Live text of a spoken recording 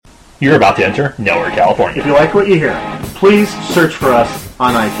You're about to enter Nowhere, California. If you like what you hear, please search for us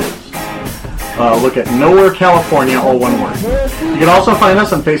on iTunes. Look at Nowhere, California, all one word. You can also find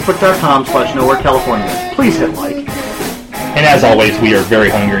us on Facebook.com/Nowhere, California. Please hit like. And as always, we are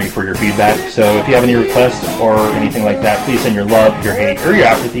very hungry for your feedback. So if you have any requests or anything like that, please send your love, your hate, or your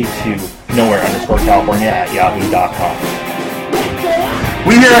apathy to nowhere_California@yahoo.com.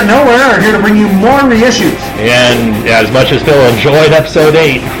 We here at Nowhere are here to bring you more reissues. And as much as Phil enjoyed episode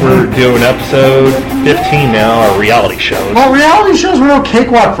 8, we're doing episode 15 now, our reality shows. Well, reality shows were no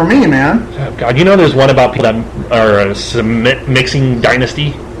cakewalk for me, man. Oh, God, you know there's one about people that are mixing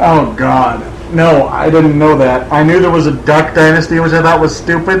dynasty? Oh, God. No, I didn't know that. I knew there was a Duck Dynasty, which I thought was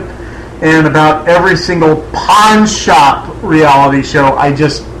stupid. And about every single pawn shop reality show, it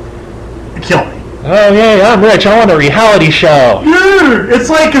killed me. Oh, yeah, I'm rich. I want a reality show. Dude, it's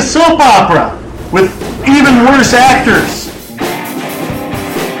like a soap opera with even worse actors.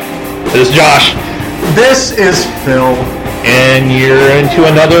 This is Josh. This is Phil. And you're into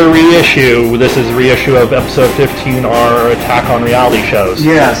another reissue. This is a reissue of episode 15, our attack on reality shows.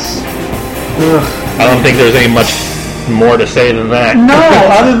 Yes. Ugh. I don't think there's any much more to say than that. No,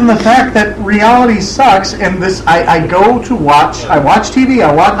 other than the fact that reality sucks, and I watch TV.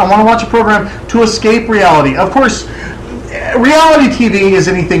 I want to watch a program to escape reality. Of course, reality TV is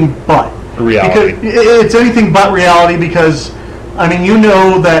anything but reality. It's anything but reality because, I mean, you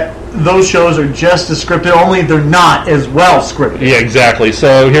know that those shows are just as scripted, only they're not as well scripted. Yeah, exactly.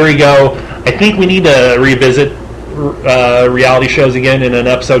 So here we go. I think we need to revisit reality shows again in an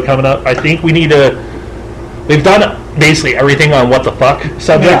episode coming up. I think we need to. We've done basically everything on what the fuck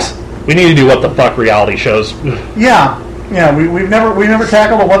subjects. Yeah. We need to do what the fuck reality shows. Yeah. We've never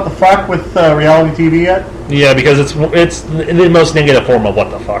tackled a what the fuck with reality TV yet. Yeah, because it's the most negative form of what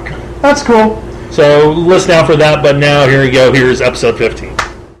the fuck. That's cool. So listen out for that. But now here we go. Here's episode 15.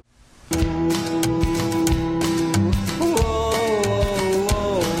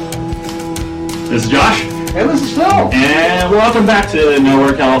 This is Josh. And this is Phil. And welcome back to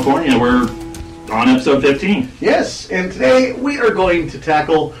Nowhere, California. We're on episode 15. Yes, and today we are going to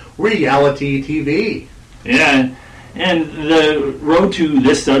tackle reality TV. Yeah, and the road to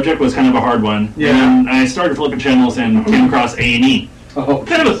this subject was kind of a hard one. Yeah. And I started flipping channels and came across A&E. Oh.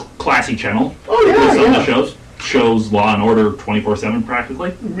 Kind of a classy channel. Oh, yeah, Some of the shows Law and Order 24/7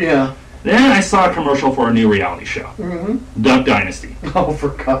 practically. Yeah. Then I saw a commercial for a new reality show. Mm-hmm. Duck Dynasty. Oh, for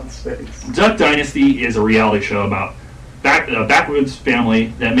God's sakes. Duck Dynasty is a reality show about a backwoods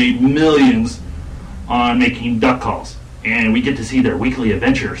family that made millions on making duck calls, and we get to see their weekly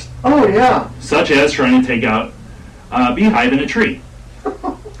adventures. Oh, yeah. Such as trying to take out a beehive in a tree.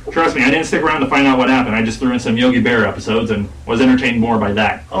 Trust me, I didn't stick around to find out what happened. I just threw in some Yogi Bear episodes and was entertained more by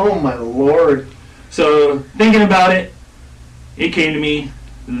that. Oh, my Lord. So, thinking about it, it came to me,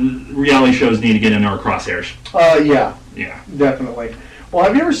 reality shows need to get in our crosshairs. Yeah. Yeah. Definitely. Well,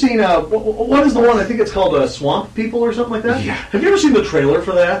 have you ever seen, what is the one, I think it's called Swamp People or something like that? Yeah. Have you ever seen the trailer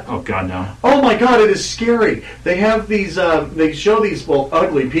for that? Oh, God, no. Oh, my God, it is scary. They have these, they show these,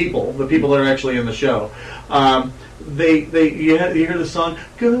 ugly people, the people that are actually in the show. You hear the song,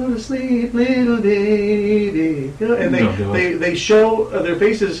 "Go to sleep, little baby," and they show their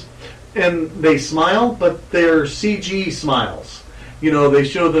faces, and they smile, but they're CG smiles. You know, they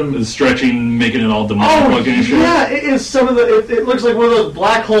show them stretching, making it all demonic looking and shit. Yeah, it is some of the. It looks like one of those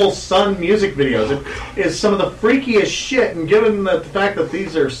Black Hole Sun music videos. It is some of the freakiest shit, and given the fact that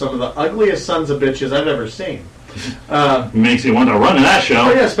these are some of the ugliest sons of bitches I've ever seen, makes you want to run to that show.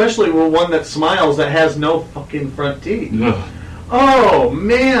 Oh yeah, especially with one that smiles that has no fucking front teeth. Ugh. Oh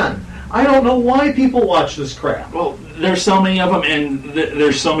man, I don't know why people watch this crap. Well, there's so many of them, and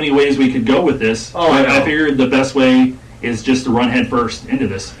there's so many ways we could go with this. Oh, I figured the best way is just to run headfirst into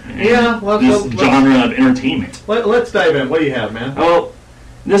this. Yeah, this genre of entertainment. Let's dive in. What do you have, man? Well,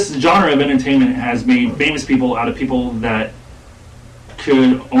 this genre of entertainment has made famous people out of people that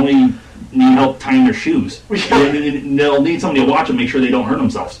could only need help tying their shoes. They'll need somebody to watch them, make sure they don't hurt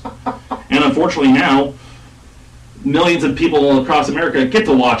themselves. And unfortunately now, millions of people across America get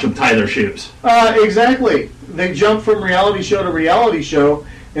to watch them tie their shoes. Exactly. They jump from reality show to reality show,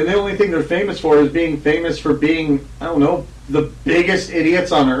 and the only thing they're famous for is being famous for being, I don't know, the biggest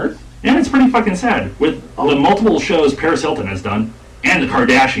idiots on earth. And it's pretty fucking sad. With the multiple shows Paris Hilton has done, and the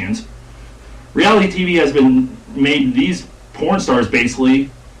Kardashians, reality TV has been made these porn stars basically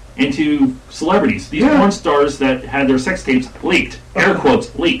into celebrities. These porn stars that had their sex tapes leaked. Air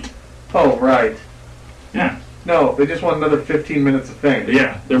quotes, leaked. Oh, right. Yeah. No, they just want another 15 minutes of fame.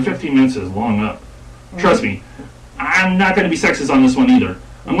 Yeah, their 15 minutes is long up. Trust me, I'm not going to be sexist on this one either.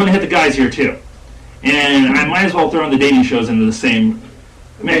 I'm going to hit the guys here too. And I might as well throw in the dating shows into the same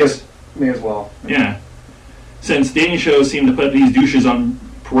mix. May as well. Yeah. Since dating shows seem to put these douches on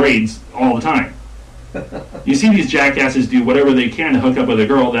parades all the time. You see these jackasses do whatever they can to hook up with a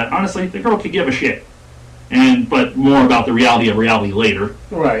girl that, honestly, the girl could give a shit. But more about the reality of reality later.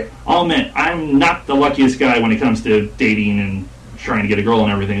 Right. I'll admit, I'm not the luckiest guy when it comes to dating and trying to get a girl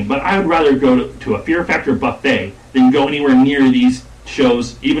and everything, but I would rather go to a Fear Factor buffet than go anywhere near these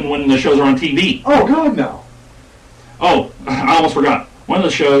shows, even when the shows are on TV. Oh, God, no. Oh, I almost forgot. One of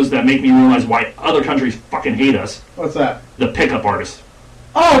the shows that make me realize why other countries fucking hate us. What's that? The Pickup Artist.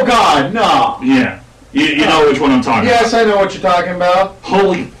 Oh, God, no. Yeah. You know which one I'm talking about. Yes, I know what you're talking about.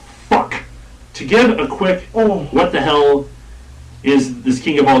 Holy fuck. To give a quick, what the hell is this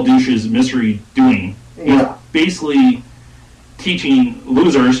King of All Douches mystery doing? Yeah. He's basically teaching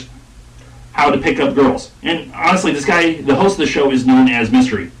losers how to pick up girls. And honestly, this guy, the host of the show, is known as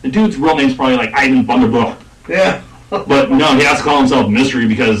Mystery. The dude's real name's probably like Ivan Bunderbuck. Yeah. But no, he has to call himself Mystery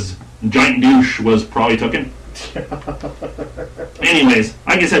because Giant Douche was probably taken. Anyways,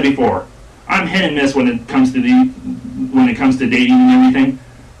 like I said before, I'm hit and miss when it comes to dating and everything.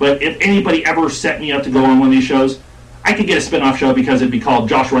 But if anybody ever set me up to go on one of these shows, I could get a spin-off show because it'd be called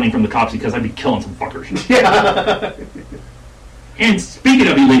Josh Running from the Cops because I'd be killing some fuckers. Yeah. And speaking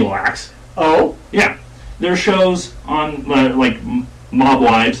of illegal acts, Oh? yeah, there are shows on like Mob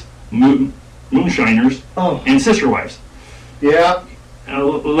Wives, Moonshiners, and Sister Wives. Yeah.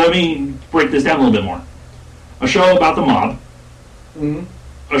 Let me break this down a little bit more. A show about the mob,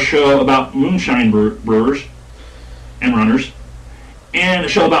 a show about moonshine brewers and runners, and a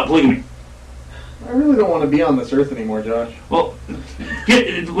show about polygamy. I really don't want to be on this earth anymore, Josh. Well,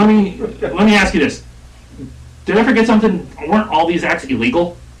 let me ask you this: did I forget something? Weren't all these acts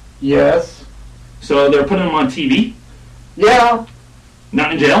illegal? Yes. So they're putting them on TV, Yeah.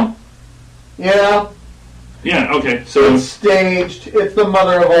 not in jail. Yeah. Yeah. Okay. So It's staged. It's the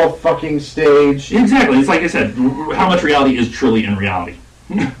mother of all fucking stage. exactly, it's like I said. How much reality is truly in reality?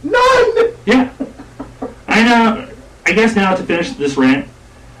 None! Yeah. I know. I guess now to finish this rant,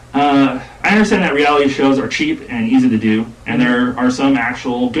 I understand that reality shows are cheap and easy to do, and there are some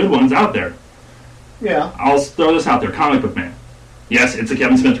actual good ones out there. Yeah. I'll throw this out there: Comic Book Man. Yes, it's a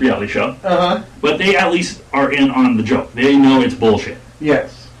Kevin Smith reality show, Uh-huh. but they at least are in on the joke. They know it's bullshit.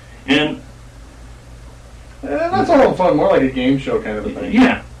 Yes. And That's all fun. More like a game show kind of a thing.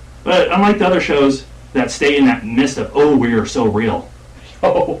 yeah, but unlike the other shows that stay in that mist of, oh, we are so real.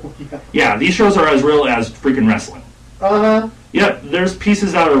 Oh, yeah. Yeah, these shows are as real as freaking wrestling. Uh-huh. Yep, there's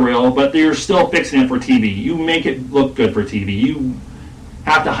pieces that are real, but you're still fixing it for TV. You make it look good for TV. You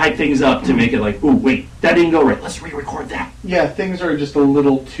have to hype things up to make it like, ooh, wait, that didn't go right. Let's re-record that. Yeah, things are just a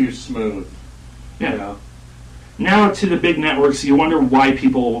little too smooth. Yeah. You know? Now to the big networks, you wonder why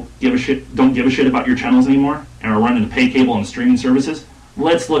people don't give a shit about your channels anymore and are running to pay cable and streaming services.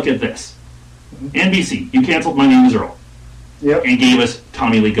 Let's look at this. NBC, you canceled My Name is Earl. Yep. And gave us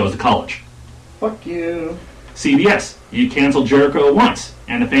Tommy Lee Goes to College. Fuck you. CBS, you canceled Jericho once,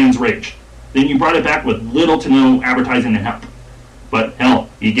 and the fans raged. Then you brought it back with little to no advertising and help. But hell,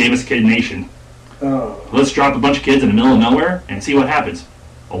 you gave us Kid Nation. Oh. Let's drop a bunch of kids in the middle of nowhere and see what happens.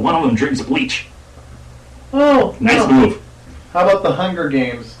 Well, one of them drinks bleach. Oh, Nice no. move. How about the Hunger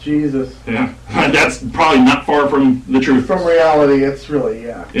Games? Jesus. Yeah, that's probably not far from the truth. From reality, it's really,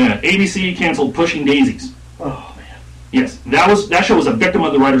 yeah. Yeah, ABC canceled Pushing Daisies. Oh, man. Yes, that show was a victim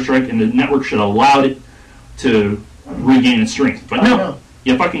of the writer's strike, and the network should have allowed it to regain its strength. But I no, know.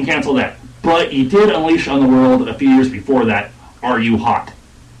 you fucking canceled that. But you did unleash on the world a few years before that, Are You Hot?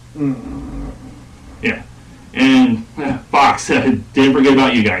 Yeah. And Fox didn't forget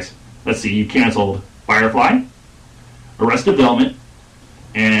about you guys. Let's see, you canceled Firefly, Arrested Development,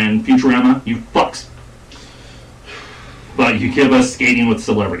 and Futurama, you fucks. But you give us Skating with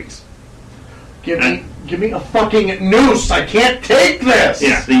Celebrities. Give me a fucking noose. I can't take this.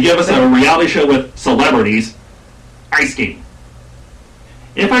 Yeah, they give us a reality show with celebrities, ice skating.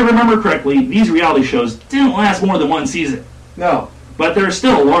 If I remember correctly, these reality shows didn't last more than one season. No. But there are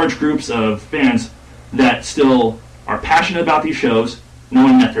still large groups of fans that still are passionate about these shows,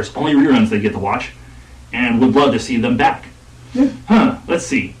 knowing that there's only reruns they get to watch, and would love to see them back. Yeah. Let's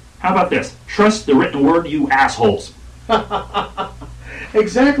see. How about this? Trust the written word, you assholes.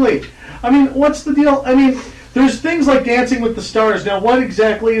 Exactly. I mean, what's the deal? I mean, there's things like Dancing with the Stars. Now, what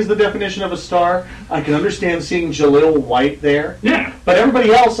exactly is the definition of a star? I can understand seeing Jaleel White there. Yeah. But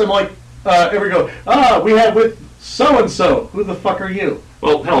everybody else, I'm like, we have with so-and-so. Who the fuck are you?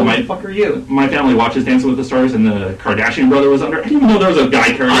 Well, hell, Who the fuck are you? my family watches Dancing with the Stars, and the Kardashian brother was under. I didn't even know there was a guy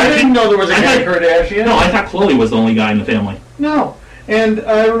Kardashian. I didn't know there was a guy Kardashian. No, I thought Khloe was the only guy in the family. No. And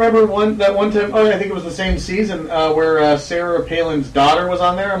I remember that one time, I think it was the same season, where Sarah Palin's daughter was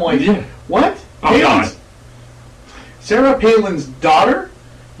on there. I'm like, what? Oh, God. Sarah Palin's daughter?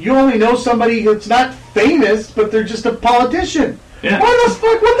 You only know somebody that's not famous, but they're just a politician. Yeah. What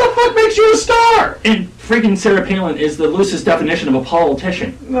the fuck makes you a star? And freaking Sarah Palin is the loosest definition of a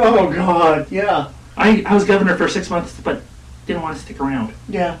politician. Oh, God, yeah. I was governor for 6 months, but didn't want to stick around.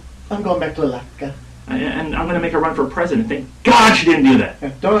 Yeah, I'm going back to Alaska. And I'm going to make her run for president. Thank God she didn't do that.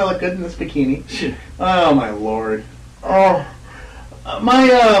 Yeah, don't I look good in this bikini? Shit. Oh, my Lord. Oh.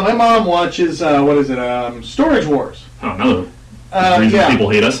 My mom watches, Storage Wars. Oh, no. Reason people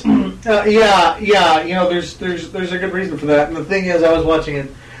hate us. Yeah. You know, there's a good reason for that. And the thing is, I was watching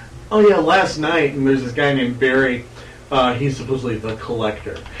it. Last night, and there's this guy named Barry. He's supposedly the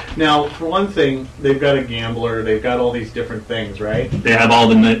collector. Now, for one thing, they've got a gambler. They've got all these different things, right? They have all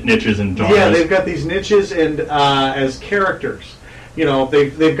the niches and genres. Yeah, they've got these niches and as characters. You know,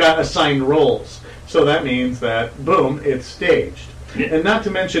 they've got assigned roles. So that means that, boom, it's staged. Yeah. And not to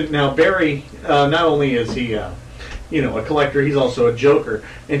mention, now Barry, not only is he, a collector, he's also a joker.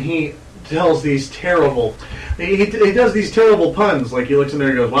 And he tells these terrible, he does these terrible puns. Like he looks in there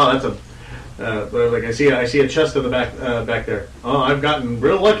and goes, wow, that's a, like I see a chest in the back there. Oh, I've gotten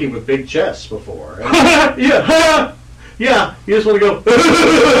real lucky with big chests before. Yeah. You just want to go.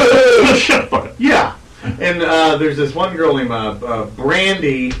 Shut the fuck up. Yeah. And there's this one girl named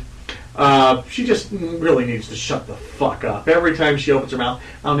Brandy. She just really needs to shut the fuck up. Every time she opens her mouth,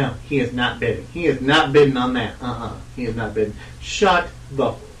 oh no, he is not bidding. He is not bidding on that. He is not bidding. Shut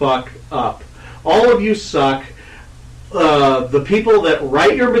the fuck up. All of you suck. The people that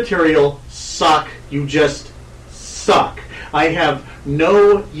write your material suck. You just suck. I have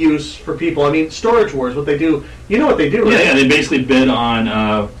no use for people. I mean, Storage Wars, what they do, you know what they do, right? Yeah, they basically bid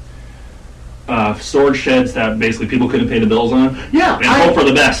on storage sheds that basically people couldn't pay the bills on. Yeah. And hope for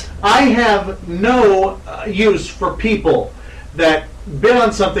the best. I have no use for people that bid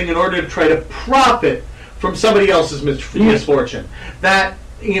on something in order to try to profit from somebody else's misfortune. That,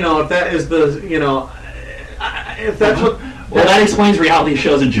 if that is the, if that's what... Well, that explains reality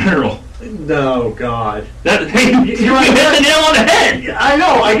shows in general. No, God. You hit the nail on the head! I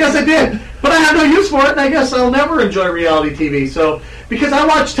know, I guess I did. But I have no use for it, and I guess I'll never enjoy reality TV. So, because I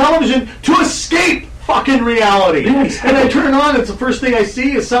watch television to escape fucking reality. Yeah, exactly. And I turn it on, it's the first thing I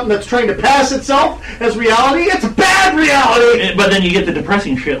see is something that's trying to pass itself as reality. It's bad reality! But then you get the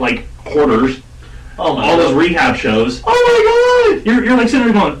depressing shit like Hoarders. Oh my all God. those rehab shows. Oh my God! You're like sitting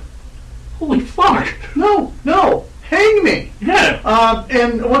there going, holy fuck. No. Hang me. Yeah.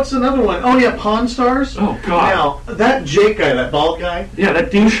 And what's another one? Oh, yeah, Pawn Stars. Oh, God. Now, that Jake guy, that bald guy. Yeah,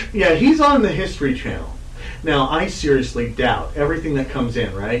 that douche. Yeah, he's on the History Channel. Now, I seriously doubt everything that comes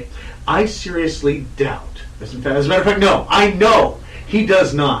in, right? I seriously doubt. As a matter of fact, no. I know he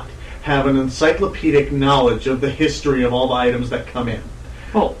does not have an encyclopedic knowledge of the history of all the items that come in.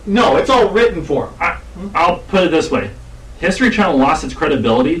 Well, no, it's all written for him. I'll put it this way. History Channel lost its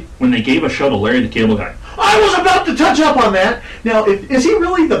credibility when they gave a show to Larry the Cable Guy. I was about to touch up on that. Now, is he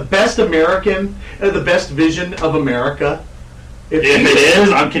really the best American, the best vision of America? If it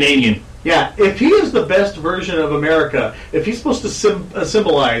is, I'm Canadian. Yeah, if he is the best version of America, if he's supposed to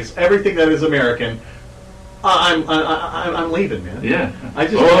symbolize everything that is American, I'm leaving, man. Yeah.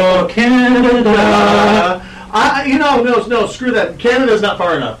 Canada. No, screw that. Canada's not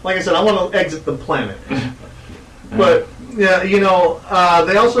far enough. Like I said, I want to exit the planet. But yeah,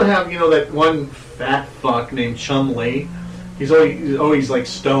 they also have that one fat fuck named Chum Lee. He's always like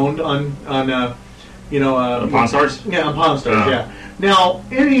stoned on Pawn Stars. Yeah, on Pawn Stars. Yeah. Now,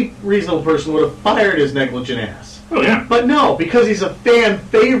 any reasonable person would have fired his negligent ass. Oh yeah. But no, because he's a fan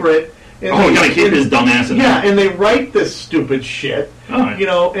favorite. And you gotta keep his dumb ass in there. Yeah, and they write this stupid shit.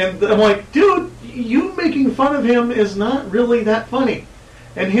 Oh. And I'm like, dude, you making fun of him is not really that funny,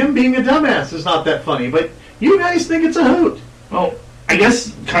 and him being a dumbass is not that funny. But you guys think it's a hoot. Well, I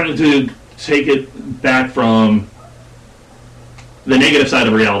guess kind of to take it back from the negative side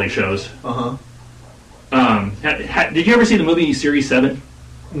of reality shows. Did you ever see the movie Series 7?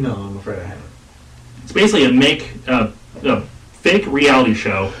 No, I'm afraid I haven't. It's basically a fake reality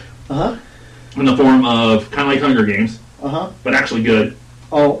show in the form of kind of like Hunger Games, but actually good.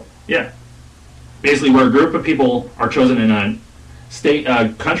 Oh. Yeah. Basically where a group of people are chosen in a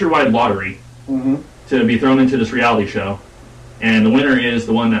countrywide lottery to be thrown into this reality show, and the winner is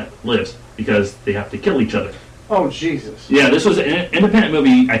the one that lives because they have to kill each other. Oh, Jesus. Yeah, this was an independent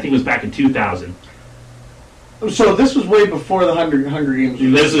movie, I think it was back in 2000. So this was way before the Hunger Games.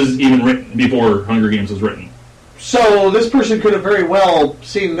 This is even written before Hunger Games was written. So this person could have very well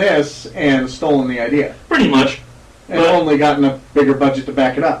seen this and stolen the idea. Pretty much. and only gotten a bigger budget to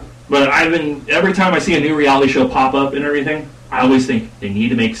back it up. But every time I see a new reality show pop up and everything, I always think they need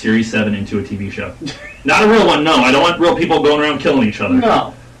to make Series 7 into a TV show. Not a real one, no. I don't want real people going around killing each other.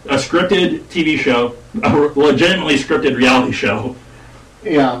 No. A scripted TV show, a legitimately scripted reality show.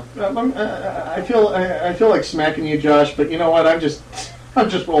 Yeah. I feel like smacking you, Josh, but you know what? I'm just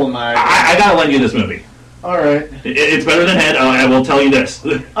rolling my eyes. I gotta lend you this movie. All right. It's better than Head. I will tell you this.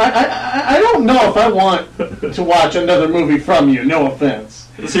 I don't know if I want to watch another movie from you. No offense.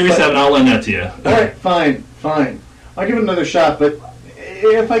 Series 7, I'll lend that to you. All right, fine. I'll give it another shot, but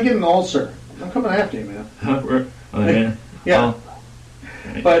if I get an ulcer, I'm coming after you, man. Yeah.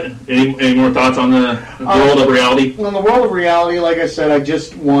 But any more thoughts on the world of reality? On the world of reality, like I said, I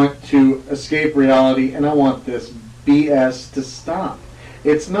just want to escape reality, and I want this BS to stop.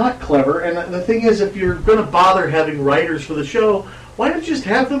 It's not clever, and the thing is, if you're going to bother having writers for the show, why don't you just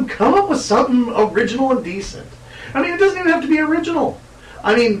have them come up with something original and decent? I mean, it doesn't even have to be original.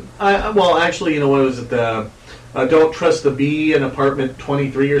 I mean, well, actually, you know, what was it? Don't Trust the Bee in Apartment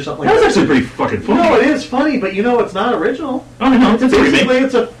 23 or something like that. That's actually pretty fucking funny. No, it is funny, but you know it's not original. Oh, no, it's a remake. Basically,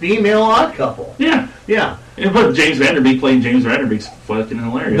 it's a female odd couple. Yeah. But James Van Der Beek playing James Van Der Beek's fucking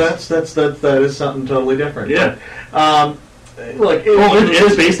hilarious. That is something totally different. Yeah. But, look, it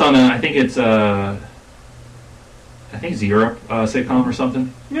is based on I think it's Europe sitcom or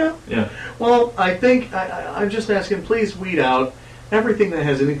something. Yeah. Well, I think I'm just asking, please weed out everything that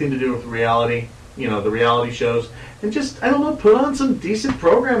has anything to do with reality. You know, the reality shows, and just, I don't know, put on some decent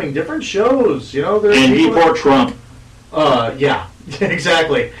programming, different shows. You know, and deport Trump. Yeah,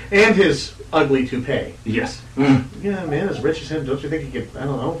 exactly, and his ugly toupee. Yes. Yeah, man, as rich as him, don't you think he could, I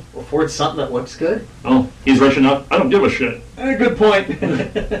don't know, afford something that looks good? Oh, he's rich enough. I don't give a shit. Good point.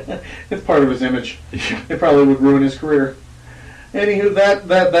 It's part of his image. It probably would ruin his career. Anywho,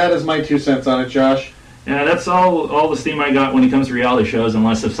 that is my 2 cents on it, Josh. Yeah, that's all the steam I got when it comes to reality shows,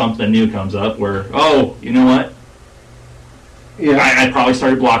 unless if something new comes up where, oh, you know what? Yeah. I probably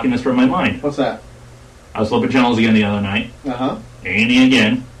started blocking this from my mind. What's that? I was flipping channels again the other night. Uh-huh. A&E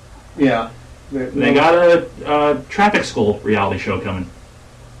again. Yeah. They got a traffic school reality show coming.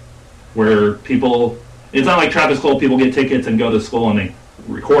 Where people, it's not like traffic school, people get tickets and go to school and they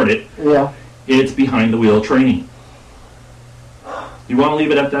record it. Yeah. It's behind the wheel training. You want to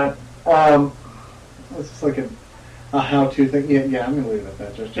leave it at that? It's just like a how-to thing. Yeah, I'm going to leave it at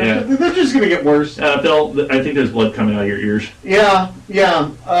that. Josh. Yeah. They're just going to get worse. Phil, I think there's blood coming out of your ears. Yeah.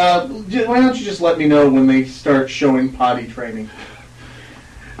 Why don't you just let me know when they start showing potty training?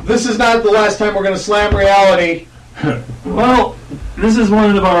 This is not the last time we're going to slam reality. Well, this is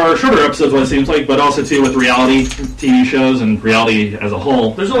one of our shorter episodes, what it seems like, but also, too, with reality TV shows and reality as a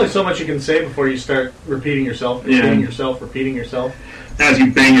whole. There's only so much you can say before you start repeating yourself. As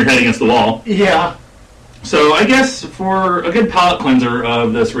you bang your head against the wall. Yeah. So I guess for a good palate cleanser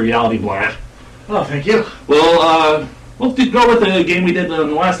of this reality blast. Oh, thank you. We'll go with the game we did in the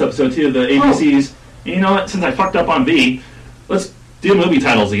last episode too, the ABCs. And you know what? Since I fucked up on B, let's do movie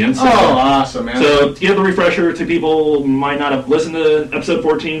titles again. So, awesome, man. So to give a refresher to people who might not have listened to episode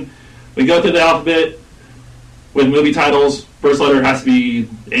 14, we go through the alphabet with movie titles. First letter has to be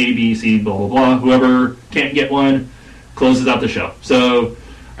A, B, C, blah, blah, blah. Whoever can't get one closes out the show. So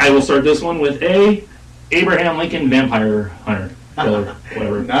I will start this one with A, Abraham Lincoln Vampire Hunter. Killer,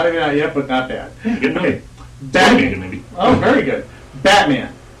 whatever. Not even out yet, but not bad. Good movie. Okay. Batman. Good movie. Oh, very good.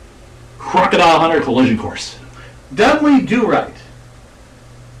 Batman. Crocodile Hunter Collision Course. Dudley Do-Right.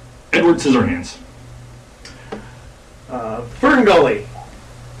 Edward Scissorhands. Ferngully.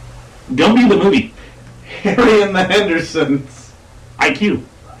 Gumby the movie. Harry and the Hendersons. IQ.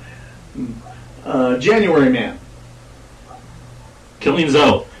 January Man. Killing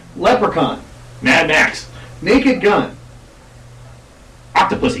Zoe. Leprechaun. Mad Max. Naked Gun.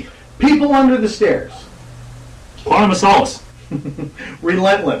 Octopussy. People Under the Stairs. Quantum of Solace.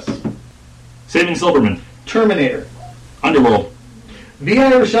 Relentless. Saving Silverman. Terminator. Underworld.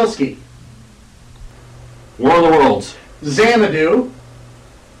 V.I. Rashelsky. War of the Worlds. Xanadu.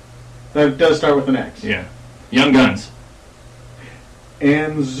 That does start with an X. Yeah. Young Guns.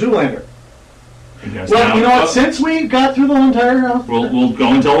 And Zoolander. Well, you know what? Since we got through the whole entire... We'll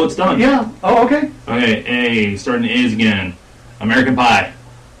go until it's done. Yeah. Oh, okay. Okay, A. Starting the A's again. American Pie.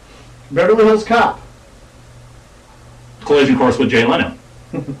 Beverly Hills Cop. Collision Course with Jay Leno.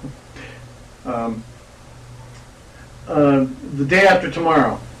 The Day After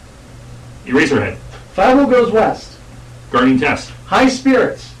Tomorrow. Eraserhead. 5 Goes West. Guardian Test. High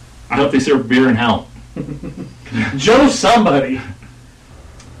Spirits. I hope they serve beer in hell. Joe Somebody.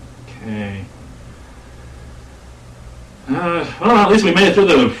 Okay. Well, at least we made it through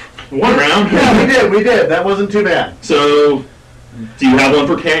the One round? Yeah, we did. That wasn't too bad. So, do you have one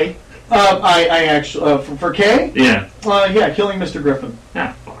for K? I actually, for K? Yeah. Yeah, Killing Mr. Griffin.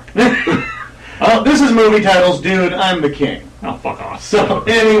 Ah, fuck. This is movie titles, dude. I'm the king. Oh, fuck off. So,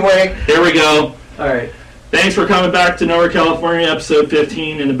 anyway. Here we go. All right. Thanks for coming back to Nowhere, California, episode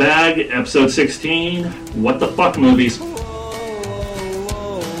 15 in the bag. Episode 16, What the Fuck Movies.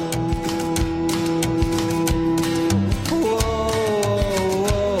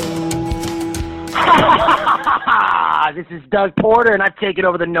 This is Doug Porter, and I've taken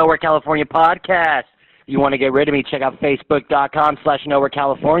over the Nowhere California podcast. If you want to get rid of me, check out Facebook.com/Nowhere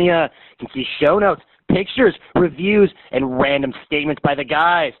California. You can see show notes, pictures, reviews, and random statements by the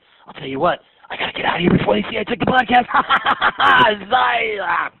guys. I'll tell you what, I gotta get out of here before they see I took the podcast.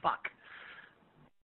 Fuck.